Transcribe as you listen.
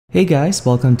Hey guys,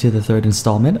 welcome to the third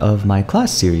installment of my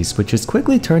class series, which is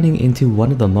quickly turning into one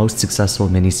of the most successful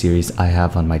miniseries I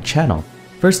have on my channel.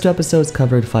 First two episodes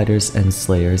covered fighters and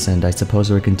slayers, and I suppose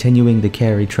we're continuing the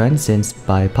carry trend since,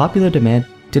 by popular demand,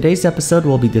 today's episode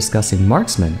will be discussing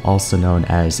Marksmen, also known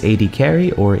as AD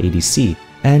carry or ADC,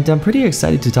 and I'm pretty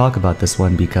excited to talk about this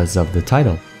one because of the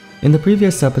title. In the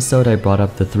previous episode I brought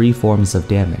up the three forms of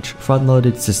damage,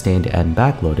 front-loaded, sustained, and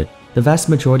back-loaded. The vast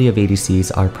majority of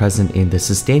ADCs are present in the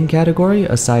sustained category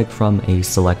aside from a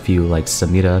select few like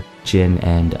Samira, Jhin,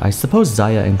 and I suppose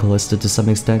Xayah and Kalista to some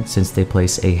extent since they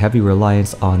place a heavy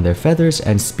reliance on their feathers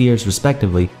and spears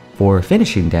respectively for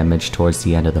finishing damage towards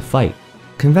the end of the fight.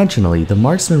 Conventionally, the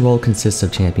marksman role consists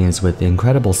of champions with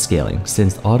incredible scaling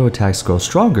since auto attacks grow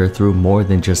stronger through more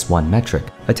than just one metric: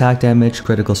 attack damage,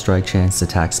 critical strike chance,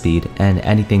 attack speed, and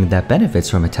anything that benefits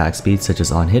from attack speed such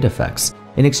as on-hit effects.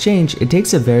 In exchange, it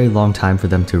takes a very long time for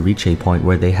them to reach a point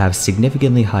where they have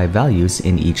significantly high values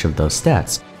in each of those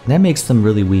stats. That makes them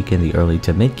really weak in the early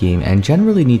to mid game and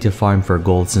generally need to farm for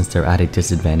gold since they're at a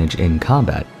disadvantage in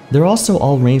combat. They're also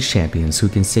all ranged champions who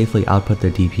can safely output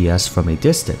their DPS from a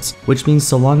distance, which means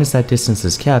so long as that distance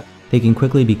is kept, they can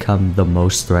quickly become the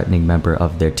most threatening member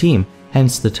of their team,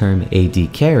 hence the term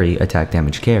AD carry, attack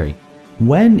damage carry.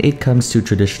 When it comes to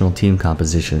traditional team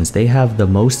compositions, they have the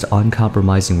most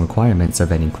uncompromising requirements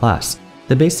of any class.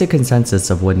 The basic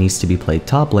consensus of what needs to be played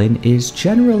top lane is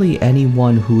generally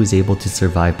anyone who is able to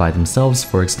survive by themselves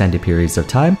for extended periods of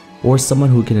time, or someone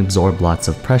who can absorb lots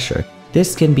of pressure.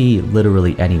 This can be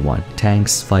literally anyone.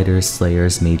 Tanks, fighters,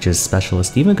 slayers, mages,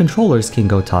 specialists, even controllers can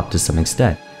go top to some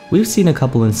extent. We've seen a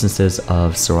couple instances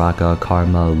of Soraka,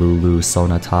 Karma, Lulu,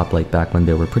 Sona top like back when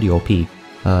they were pretty OP.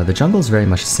 The jungle is very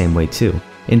much the same way too.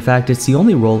 In fact, it's the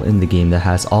only role in the game that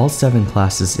has all 7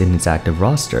 classes in its active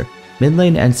roster. Mid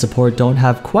lane and support don't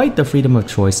have quite the freedom of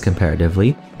choice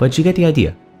comparatively, but you get the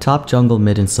idea. Top, jungle,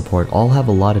 mid, and support all have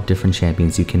a lot of different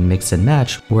champions you can mix and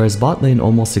match, whereas bot lane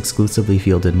almost exclusively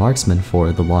fielded marksmen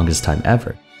for the longest time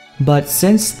ever. But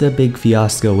since the big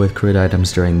fiasco with crit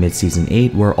items during mid-season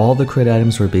 8, where all the crit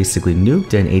items were basically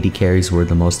nuked and AD carries were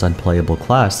the most unplayable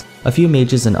class, a few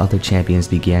mages and other champions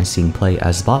began seeing play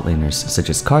as bot laners,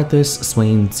 such as Karthus,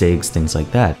 Swain, Ziggs, things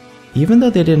like that. Even though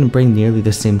they didn't bring nearly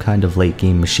the same kind of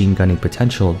late-game machine gunning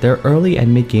potential, their early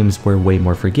and mid-games were way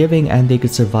more forgiving and they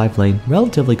could survive lane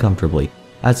relatively comfortably.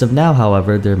 As of now,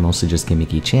 however, they're mostly just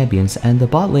gimmicky champions, and the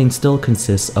bot lane still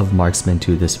consists of marksmen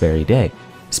to this very day.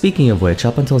 Speaking of which,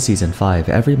 up until Season 5,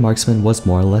 every marksman was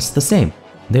more or less the same.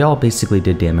 They all basically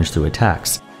did damage through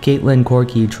attacks. Caitlyn,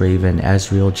 Corki, Draven,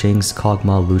 Ezreal, Jinx,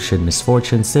 Kog'Maw, Lucian,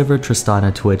 Misfortune, Sivir,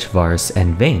 Tristana, Twitch, Vars,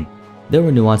 and Vayne. There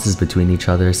were nuances between each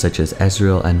other, such as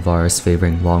Ezreal and Vars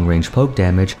favoring long-range poke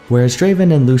damage, whereas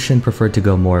Draven and Lucian preferred to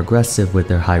go more aggressive with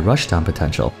their high rushdown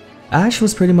potential. Ashe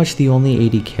was pretty much the only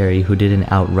AD carry who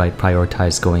didn't outright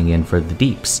prioritize going in for the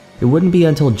deeps. It wouldn't be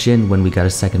until Jhin when we got a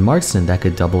second marksman that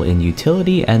could double in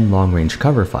utility and long-range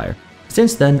cover fire.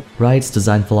 Since then, Riot's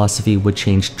design philosophy would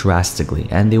change drastically,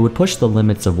 and they would push the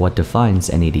limits of what defines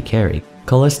an AD carry.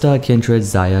 Kalista, Kindred,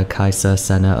 Xayah, Kai'Sa,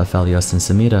 Senna, Aphelios, and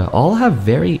Samira all have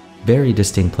very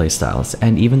distinct playstyles,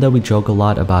 and even though we joke a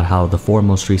lot about how the 4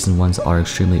 most recent ones are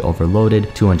extremely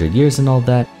overloaded, 200 years and all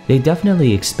that, they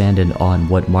definitely expanded on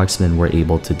what marksmen were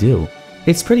able to do.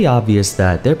 It's pretty obvious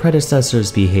that their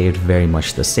predecessors behaved very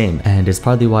much the same, and it's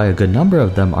partly why a good number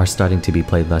of them are starting to be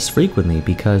played less frequently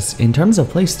because, in terms of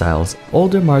playstyles,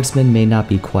 older marksmen may not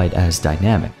be quite as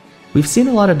dynamic. We've seen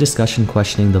a lot of discussion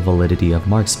questioning the validity of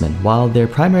marksmen. While their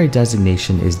primary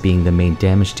designation is being the main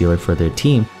damage dealer for their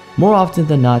team, more often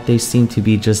than not they seem to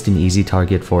be just an easy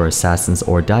target for assassins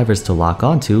or divers to lock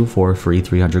onto for free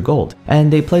 300 gold,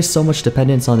 and they place so much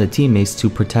dependence on their teammates to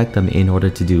protect them in order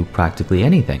to do practically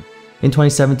anything. In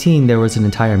 2017, there was an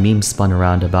entire meme spun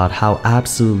around about how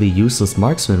absolutely useless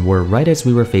marksmen were right as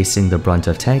we were facing the brunt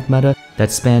of tank meta that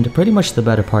spanned pretty much the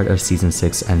better part of Season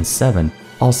 6 and 7.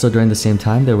 Also during the same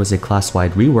time, there was a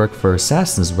class-wide rework for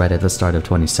assassins right at the start of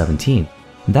 2017.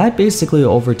 That basically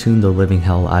overtuned the living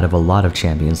hell out of a lot of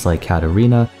champions like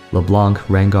Katarina, LeBlanc,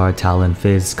 Rengar, Talon,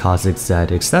 Fizz, Kha'Zix,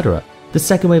 Zed, etc. The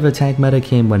second wave of tank meta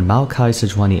came when Maokai,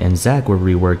 Sejuani, and Zac were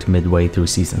reworked midway through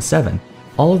Season 7.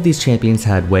 All of these champions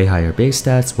had way higher base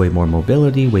stats, way more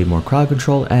mobility, way more crowd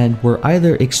control, and were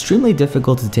either extremely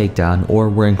difficult to take down or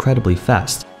were incredibly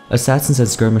fast. Assassins and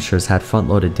skirmishers had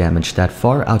front-loaded damage that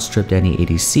far outstripped any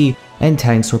ADC, and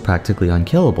tanks were practically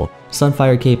unkillable.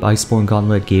 Sunfire Cape Iceborne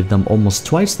Gauntlet gave them almost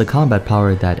twice the combat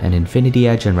power that an Infinity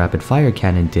Edge and Rapid Fire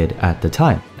Cannon did at the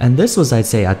time. And this was, I'd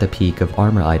say, at the peak of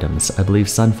armor items. I believe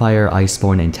Sunfire,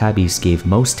 Iceborne, and Tabbies gave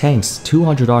most tanks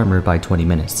 200 armor by 20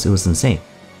 minutes. It was insane.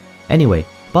 Anyway,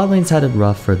 bot lane's had it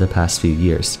rough for the past few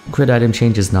years. Crit item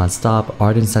changes non-stop,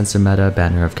 Ardent Sensor meta,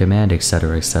 Banner of Command,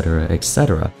 etc, etc,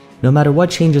 etc. No matter what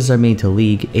changes are made to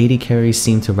League, AD carries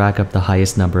seem to rack up the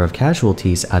highest number of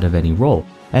casualties out of any role,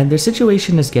 and their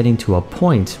situation is getting to a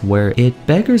point where it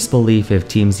beggars belief if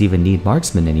teams even need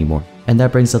Marksmen anymore. And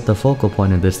that brings up the focal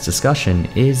point of this discussion: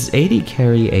 is AD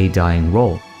carry a dying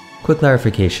role? Quick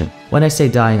clarification, when I say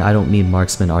dying, I don't mean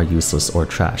Marksmen are useless or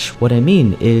trash. What I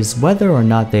mean is whether or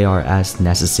not they are as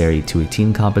necessary to a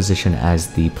team composition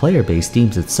as the player base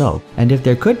deems it so, and if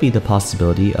there could be the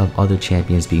possibility of other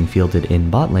champions being fielded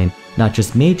in bot lane, not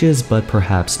just mages but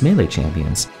perhaps melee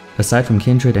champions. Aside from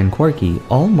Kindred and Quirky,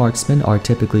 all Marksmen are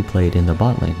typically played in the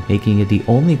bot lane, making it the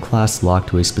only class locked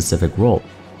to a specific role.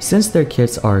 Since their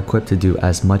kits are equipped to do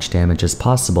as much damage as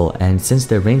possible, and since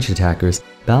they're ranged attackers,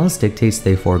 balance dictates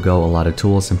they forego a lot of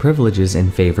tools and privileges in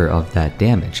favor of that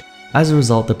damage. As a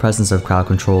result, the presence of crowd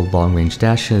control, long-range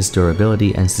dashes,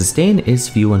 durability, and sustain is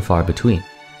few and far between.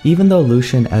 Even though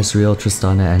Lucian, Ezreal,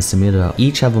 Tristana, and Samira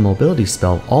each have a mobility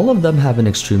spell, all of them have an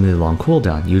extremely long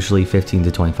cooldown, usually 15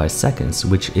 to 25 seconds,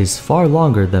 which is far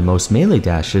longer than most melee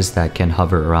dashes that can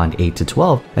hover around 8 to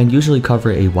 12 and usually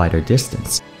cover a wider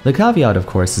distance. The caveat, of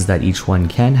course, is that each one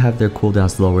can have their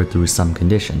cooldowns lowered through some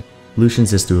condition.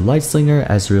 Lucian's is through Lightslinger,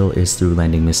 Ezreal is through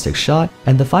landing Mystic Shot,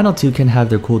 and the final two can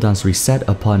have their cooldowns reset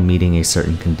upon meeting a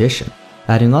certain condition.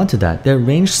 Adding on to that, their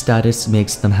ranged status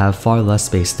makes them have far less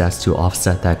base stats to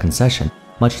offset that concession,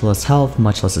 much less health,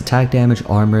 much less attack damage,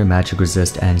 armor, magic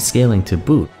resist, and scaling to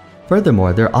boot.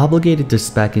 Furthermore, they're obligated to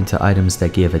spec into items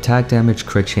that give attack damage,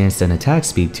 crit chance, and attack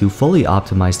speed to fully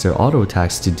optimize their auto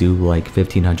attacks to do like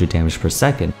 1500 damage per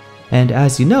second. And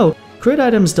as you know, crit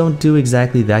items don't do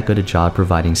exactly that good a job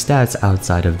providing stats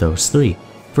outside of those three.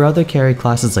 For other carry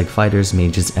classes like fighters,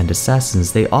 mages, and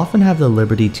assassins, they often have the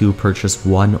liberty to purchase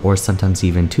one or sometimes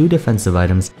even two defensive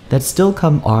items that still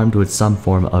come armed with some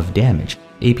form of damage.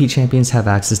 AP champions have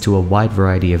access to a wide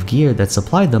variety of gear that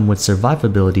supply them with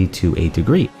survivability to a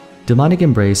degree. Demonic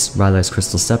Embrace, Rylai's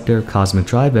Crystal Scepter, Cosmic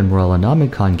Drive, and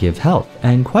Morellonomicon give health,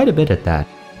 and quite a bit at that.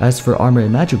 As for armor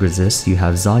and magic resist, you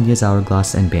have Zonya's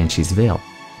Hourglass and Banshee's Veil.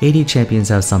 AD champions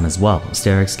have some as well: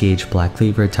 Sterix Gage, Black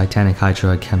Cleaver, Titanic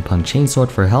Hydra, Kenpung Chainsword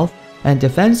for health, and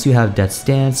defense you have Death's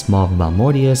Dance, Maw of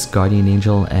Malmortius, Guardian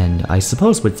Angel, and I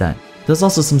suppose Wit's End. There's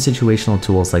also some situational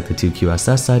tools like the 2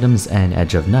 QSS items and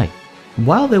Edge of Night.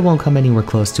 While they won't come anywhere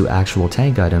close to actual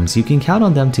tank items, you can count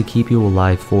on them to keep you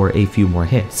alive for a few more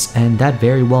hits, and that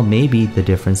very well may be the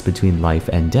difference between life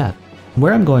and death.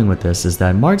 Where I'm going with this is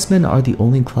that Marksmen are the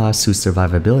only class whose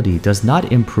survivability does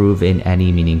not improve in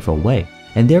any meaningful way,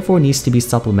 and therefore needs to be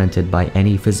supplemented by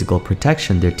any physical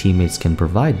protection their teammates can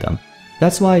provide them.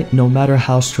 That's why, no matter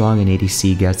how strong an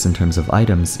ADC gets in terms of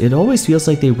items, it always feels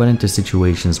like they run into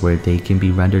situations where they can be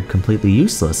rendered completely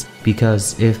useless,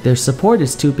 because if their support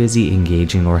is too busy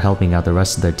engaging or helping out the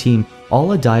rest of their team,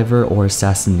 all a diver or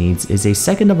assassin needs is a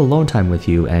second of alone time with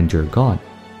you and you're gone.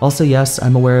 Also yes,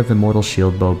 I'm aware of Immortal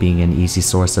Shield Bow being an easy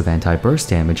source of anti-burst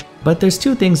damage, but there's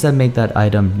two things that make that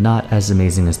item not as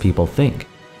amazing as people think.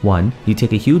 1. You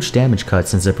take a huge damage cut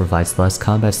since it provides less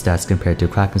combat stats compared to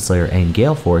Kraken Slayer and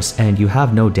Gale Force, and you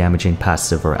have no damaging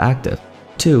passive or active.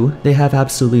 2. They have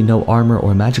absolutely no armor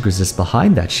or magic resist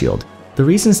behind that shield. The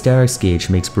reason Sterix Gage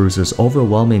makes bruisers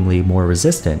overwhelmingly more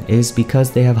resistant is because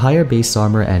they have higher base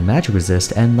armor and magic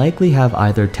resist and likely have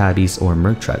either tabbies or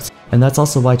merc treads. And that's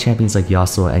also why champions like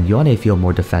Yasuo and Yone feel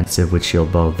more defensive with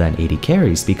shield bow than AD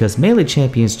carries, because melee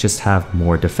champions just have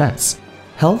more defense.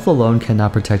 Health alone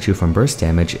cannot protect you from burst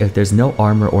damage if there's no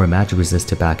armor or magic resist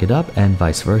to back it up, and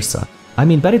vice versa. I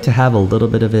mean, better to have a little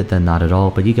bit of it than not at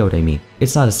all, but you get what I mean.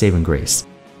 It's not a saving grace.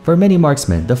 For many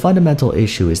marksmen, the fundamental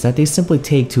issue is that they simply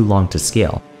take too long to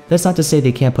scale. That's not to say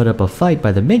they can't put up a fight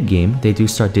by the mid-game, they do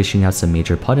start dishing out some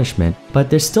major punishment, but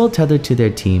they're still tethered to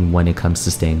their team when it comes to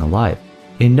staying alive.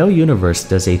 In no universe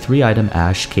does a 3-item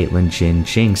Ashe, Caitlyn, Jhin,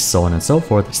 Jinx, so on and so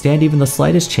forth stand even the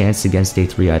slightest chance against a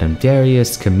 3-item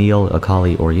Darius, Camille,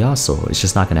 A.K.A, or Yasuo. It's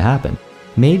just not gonna happen.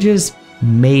 Mages?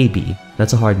 Maybe.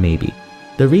 That's a hard maybe.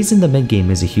 The reason the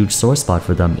mid-game is a huge sore spot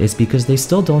for them is because they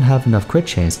still don't have enough crit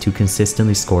chance to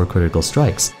consistently score critical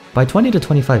strikes. By 20 to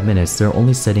 25 minutes, they're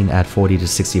only sitting at 40 to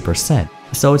 60%,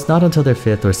 so it's not until their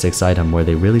 5th or 6th item where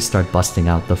they really start busting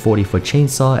out the 40-foot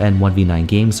chainsaw and 1v9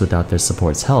 games without their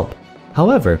support's help.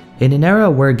 However, in an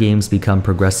era where games become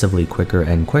progressively quicker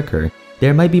and quicker,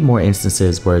 there might be more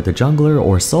instances where the jungler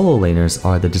or solo laners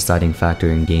are the deciding factor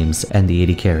in games and the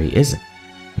AD carry isn't.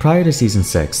 Prior to Season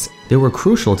 6, they were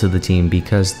crucial to the team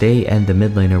because they and the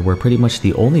mid laner were pretty much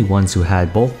the only ones who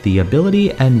had both the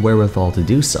ability and wherewithal to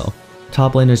do so.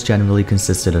 Top laners generally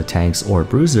consisted of tanks or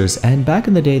bruisers, and back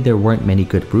in the day there weren't many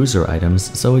good bruiser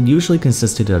items, so it usually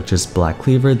consisted of just Black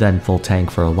Cleaver then full tank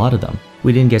for a lot of them.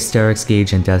 We didn't get Sterak's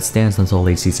Gauge and Death Stance until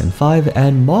late Season 5,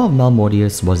 and Maw of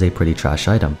Malmortius was a pretty trash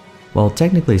item. Well,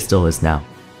 technically still is now.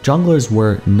 Junglers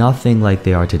were nothing like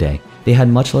they are today. They had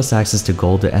much less access to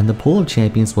gold, and the pool of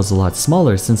champions was a lot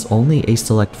smaller since only a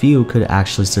select few could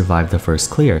actually survive the first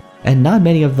clear, and not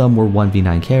many of them were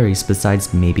 1v9 carries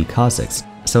besides maybe Kha'Zix.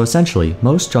 So essentially,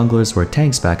 most junglers were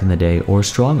tanks back in the day or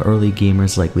strong early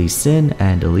gamers like Lee Sin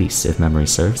and Elise if memory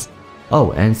serves.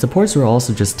 Oh, and supports were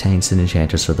also just tanks and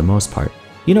enchanters for the most part.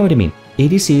 You know what I mean.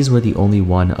 ADCs were the only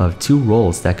one of two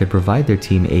roles that could provide their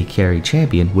team a carry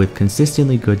champion with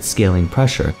consistently good scaling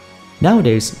pressure.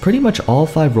 Nowadays, pretty much all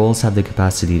 5 roles have the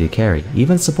capacity to carry,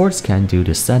 even supports can due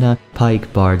to Senna,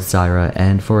 Pyke, Bard, Zyra,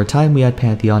 and for a time we had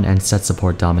Pantheon and set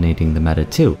support dominating the meta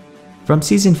too. From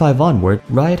Season 5 onward,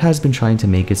 Riot has been trying to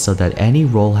make it so that any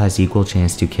role has equal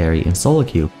chance to carry in solo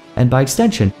queue, and by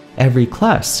extension, every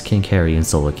class can carry in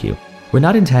solo queue. We're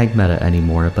not in tank meta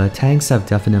anymore, but tanks have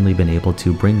definitely been able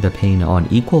to bring the pain on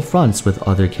equal fronts with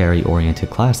other carry-oriented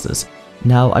classes.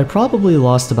 Now, I probably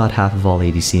lost about half of all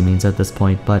ADC mains at this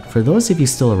point, but for those of you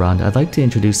still around, I'd like to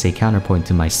introduce a counterpoint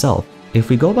to myself. If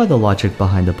we go by the logic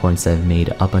behind the points I've made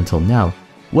up until now,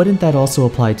 wouldn't that also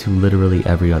apply to literally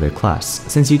every other class?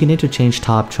 Since you can interchange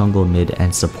top, jungle, mid,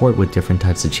 and support with different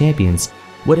types of champions,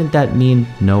 wouldn't that mean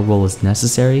no role is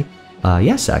necessary?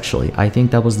 Yes, actually. I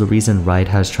think that was the reason Riot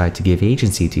has tried to give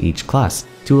agency to each class,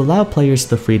 to allow players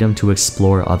the freedom to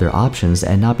explore other options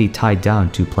and not be tied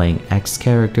down to playing X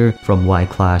character from Y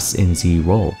class in Z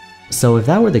role. So if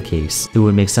that were the case, it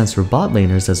would make sense for bot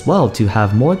laners as well to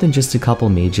have more than just a couple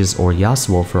mages or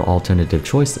Yasuo for alternative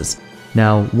choices.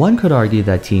 Now, one could argue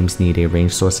that teams need a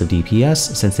ranged source of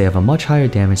DPS since they have a much higher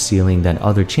damage ceiling than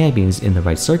other champions in the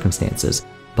right circumstances.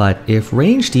 But if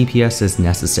ranged DPS is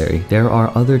necessary, there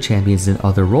are other champions in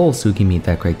other roles who can meet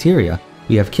that criteria.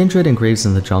 We have Kindred and Graves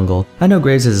in the jungle. I know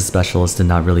Graves is a specialist and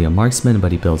not really a marksman,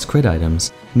 but he builds crit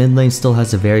items. Mid lane still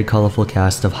has a very colorful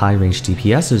cast of high range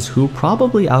DPSers who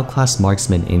probably outclass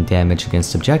marksmen in damage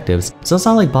against objectives, so it's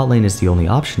not like bot lane is the only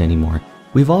option anymore.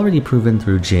 We've already proven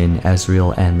through Jhin,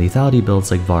 Ezreal, and lethality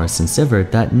builds like Vars and Sivir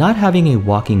that not having a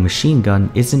walking machine gun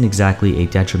isn't exactly a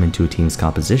detriment to a team's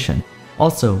composition.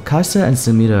 Also, Kai'Sa and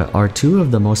Samira are 2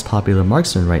 of the most popular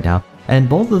marksmen right now, and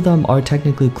both of them are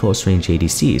technically close-range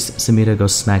ADCs. Samira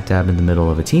goes smack dab in the middle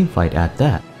of a team fight at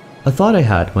that. A thought I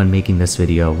had when making this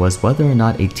video was whether or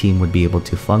not a team would be able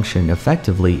to function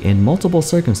effectively in multiple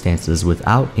circumstances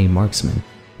without a marksman.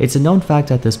 It's a known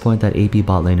fact at this point that AP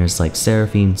bot laners like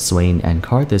Seraphine, Swain, and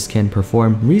Karthus can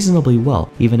perform reasonably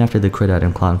well even after the crit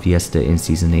item Clown Fiesta in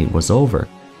Season 8 was over.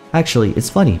 Actually, it's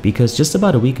funny because just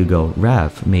about a week ago,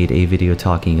 Rav made a video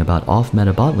talking about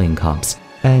off-meta bot lane comps,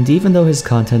 and even though his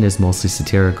content is mostly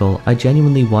satirical, I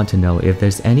genuinely want to know if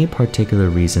there's any particular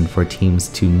reason for teams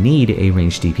to need a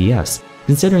ranged DPS,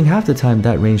 considering half the time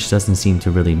that range doesn't seem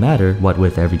to really matter, what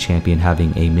with every champion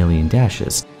having a million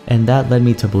dashes, and that led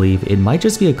me to believe it might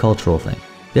just be a cultural thing.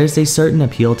 There's a certain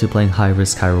appeal to playing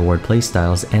high-risk, high-reward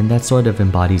playstyles, and that sort of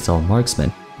embodies all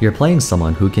marksmen. You're playing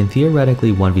someone who can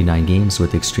theoretically 1v9 games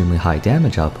with extremely high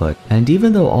damage output, and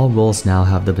even though all roles now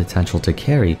have the potential to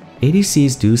carry,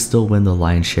 ADCs do still win the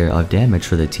lion's share of damage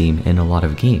for the team in a lot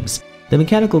of games. The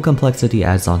mechanical complexity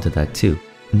adds on to that too.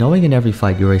 Knowing in every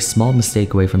fight you're a small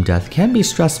mistake away from death can be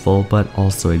stressful but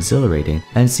also exhilarating,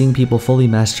 and seeing people fully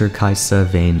master Kai'Sa,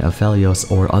 Vayne,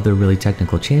 Aphelios, or other really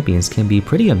technical champions can be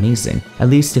pretty amazing, at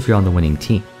least if you're on the winning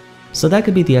team. So that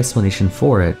could be the explanation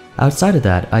for it. Outside of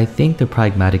that, I think the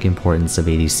pragmatic importance of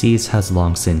ADCs has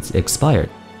long since expired.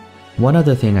 One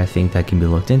other thing I think that can be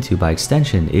looked into by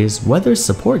extension is whether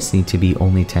supports need to be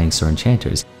only tanks or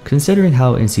enchanters. Considering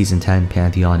how in Season 10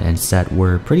 Pantheon and Set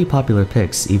were pretty popular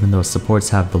picks even though supports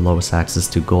have the lowest access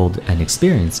to gold and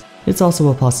experience, it's also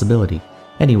a possibility.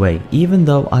 Anyway, even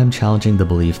though I'm challenging the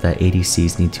belief that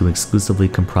ADCs need to exclusively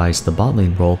comprise the bot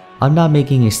lane role, I'm not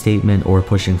making a statement or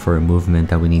pushing for a movement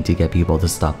that we need to get people to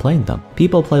stop playing them.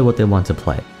 People play what they want to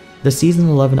play. The Season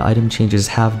 11 item changes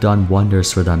have done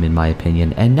wonders for them in my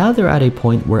opinion, and now they're at a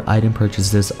point where item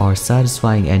purchases are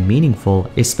satisfying and meaningful,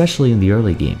 especially in the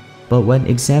early game. But when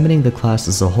examining the class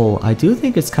as a whole, I do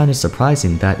think it's kind of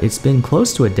surprising that it's been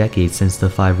close to a decade since the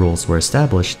 5 roles were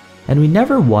established, and we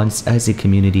never once as a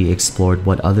community explored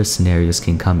what other scenarios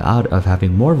can come out of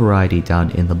having more variety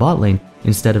down in the bot lane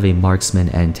instead of a marksman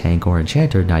and tank or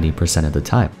enchanter 90% of the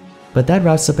time. But that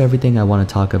wraps up everything I want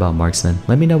to talk about marksman.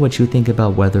 Let me know what you think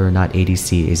about whether or not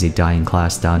ADC is a dying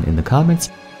class down in the comments.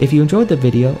 If you enjoyed the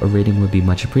video, a rating would be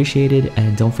much appreciated,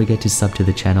 and don't forget to sub to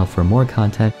the channel for more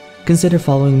content. Consider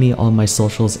following me on my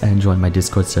socials and join my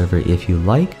Discord server if you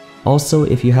like. Also,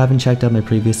 if you haven't checked out my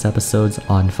previous episodes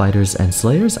on fighters and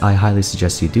slayers, I highly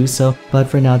suggest you do so. But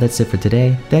for now, that's it for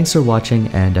today. Thanks for watching,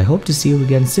 and I hope to see you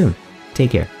again soon.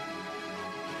 Take care.